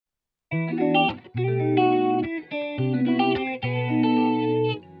Fucking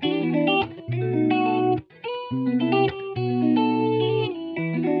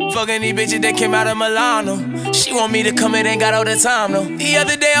these bitches that came out of Milano. She want me to come in, ain't got all the time, though. The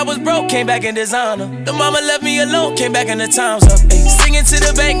other day I was broke, came back in designer. The mama left me alone, came back in the times up. Ay, singing to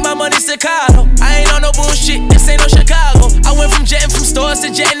the bank, my money Staccato. I ain't on no bullshit, this ain't no Chicago. I went from jetting from stores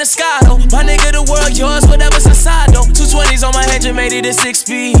to jetting to Scotto. My nigga, the world yours, whatever's inside though. 220s on my head, just made it a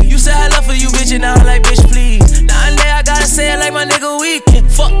 6-speed. You said I love for you, bitch, and now I'm like, bitch, please. Now and there I gotta say it like my nigga Weekend.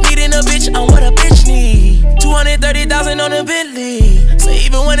 Fuck needing a bitch, I'm what a bitch need. 230,000 on the Bentley. So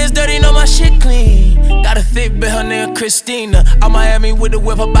even when it's dirty, know my shit clean. Got a thick bitch, her name Christina. Out Miami with the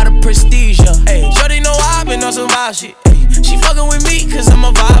whip, about a prestige. Hey, shorty know I been on some vibe shit. Ay, she fucking with me, cause I'm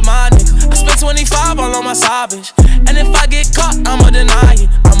a vibe, my nigga. I spent 25 all on my side bitch. And if I get caught, I'ma deny it.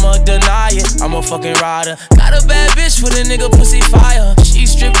 I'ma deny it, I'm a fucking rider. Got a bad bitch with a nigga pussy fire. She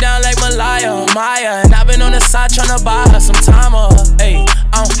stripped down like Malaya, Maya. And I been on the side tryna buy her some time on her. Ayy,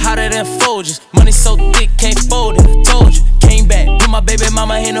 I'm hotter than Folgers. Money so thick, can't fold it, I told you. Came back, put my baby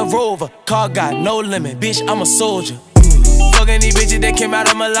mama in a Rover. Car got no limit, bitch, I'm a soldier. Fucking these bitches that came out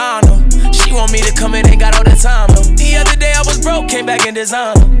of Milano. She want me to come in, ain't got all the time, though. The other day I was broke, came back in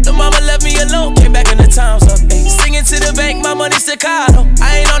designer. The mama left me alone, came back in the times up. Ay, singing to the bank, my money Staccato.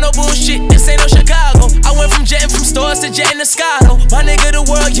 I ain't on no bullshit, this ain't no Chicago. I went from jetting from stores to jetting to Scotto. My nigga, the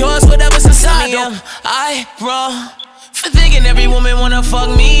world yours, whatever's inside though. I wrong for thinking every woman wanna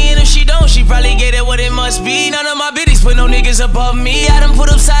fuck me. And if she don't, she probably get it what it must be. None of my bitches put no niggas above me. I done put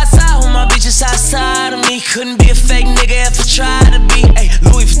up side side with my bitches outside of me. Couldn't be a fake nigga if I tried to be. Ay,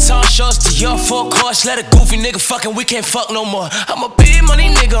 Louis Vuitton shorts to your full course. Let a goofy nigga fucking, we can't fuck no more. I'm a big money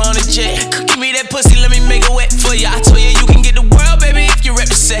nigga on a jet. Give me that pussy, let me make it wet for ya. I told you you can get the world, baby, if you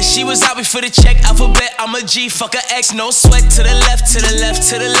represent. She was out before the check, alphabet, I'm a G, fuck a X, no sweat. To the left, to the left,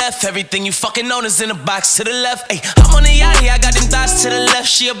 to the left. Everything you fucking own is in a box to the left. Ay, I'm on the yacht, I got them thoughts to the left.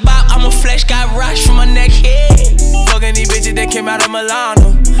 She a bop, I'm a flesh, got rocks from my neck, yeah. Fucking these bitches that came out of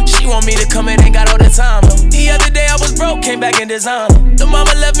Milano. She want me to come in, ain't got all the time, though. The other day I was broke, came back in designer. The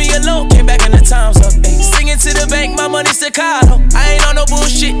mama left me alone, came back in the times up. Ay, singing to the bank, my money Staccato. I ain't on no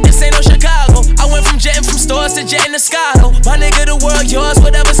bullshit, this ain't no Chicago. I went from jetting from stores to jetting to Scotto. My nigga, the world yours,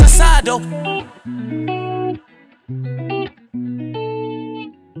 whatever's inside though.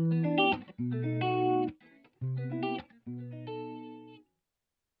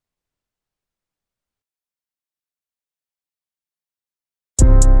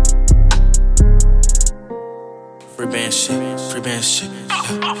 Free band shit, free band shit.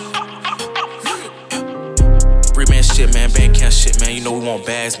 Free band shit, man, band camp shit, man. You know we want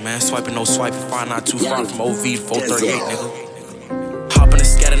bags, man. Swiping, no swiping, far not too far from OV to 438, nigga. Hop in the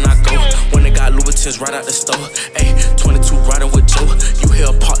scat and I go. When they got Louboutins right out the store. Ayy, 22 riding with Joe. You hear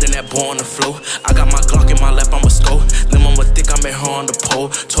parked in that boy on the floor. I got my Glock in my lap, I'm a scope. Them I'ma think I met her on the pole.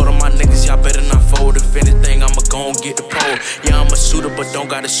 Told all my niggas, y'all better not fold. If anything, I'ma gon' get the pole. Yeah, I'm a shooter, but don't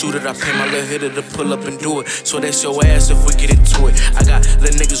gotta shoot it. I pay my little hitter to pull up and do it. So that's your ass if we get into it. I got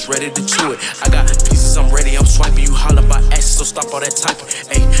little niggas ready to chew it. I got pieces, I'm ready, I'm swiping. You holler about asses, so stop all that typing.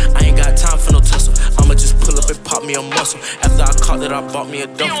 Ayy, I ain't got time for no tussle. I'ma just pull up and pop me a muscle. After I caught it, I bought me a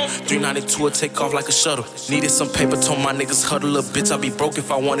duffel. 392 will take off like a shuttle. Needed some paper, told my niggas huddle. Little bitch, I'd be broke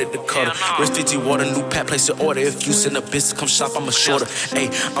if I wanted to cuddle. Rich Fiji water, new pack, place your order. If you send a bitch to come shop, I'm a shorter.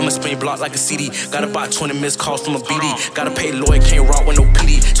 Ayy, I'ma spin your block like a CD. Got about 20 missed calls from a BD. Gotta pay lawyer, can't rock with no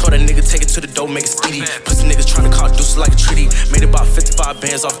PD. Told that nigga take it to the door, make it speedy. Pussy niggas tryna call deuces like a treaty. Made about 55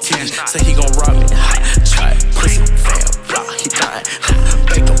 bands off TV. Say he gon' rob me. Try it, pussy, fam, block, he dying.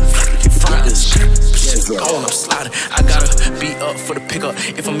 Bake him, he fried this shit. Gone, I'm sliding. I gotta be up for the pickup.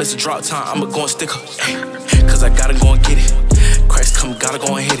 If I miss a drop time, I'ma go and stick up. Cause I gotta go and get it. Christ come, gotta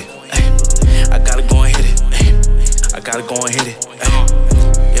go and hit it. I gotta go and hit it. I gotta go and hit it.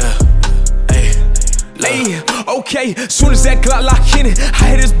 Yeah. Hey, okay, soon as that Glock lock in it,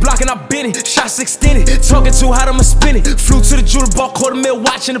 I hit this block and I bent it. Shots extended, talking too hot, I'ma spin it. Flew to the jeweler, bought $250,000,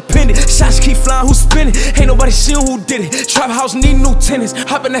 watching the pendant. Shots keep flying, who's spinning? Ain't nobody seeing who did it. Trap house need new tenants.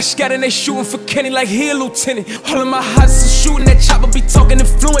 Hop in that scat and they shooting for Kenny like he a lieutenant. All of my hots is shooting, that chopper be talking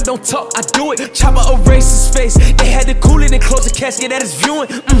influent. Don't talk, I do it. Chopper erase his face. They had to cool it and close the casket at his viewing.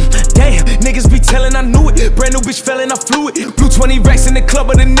 Damn, niggas be telling I knew it. Brand new bitch fell and I flew it. Blew 20 racks in the club,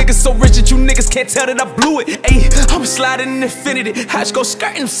 but the niggas so rich that you niggas can't tell that I blew it. Ayy, I'm sliding in infinity. I just go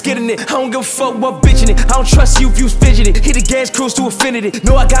skirting, I'm skidding it. I don't give a fuck what bitchin' it. I don't trust you if you fidgety. Hit the gas, cruise to infinity.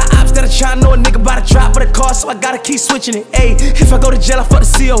 Know I got ops that'll try, know a nigga about to drop for the car, so I gotta keep switching it. Ayy, if I go to jail, I fuck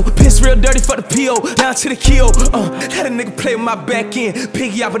the CO. Piss real dirty, fuck the PO. Down to the keo. Let a nigga play with my back end.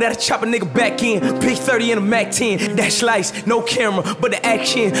 Piggy out, but that'll chop a nigga back in. Big 30 and a Mac 10. Dash lights, no camera, but the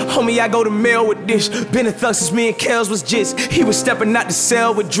action. Homie, I go to mail with this. Been a thug since me and Kels was jits. He was stepping out the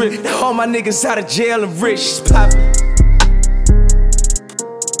cell with drip. Now all my niggas out of jail and rich. Poppin'.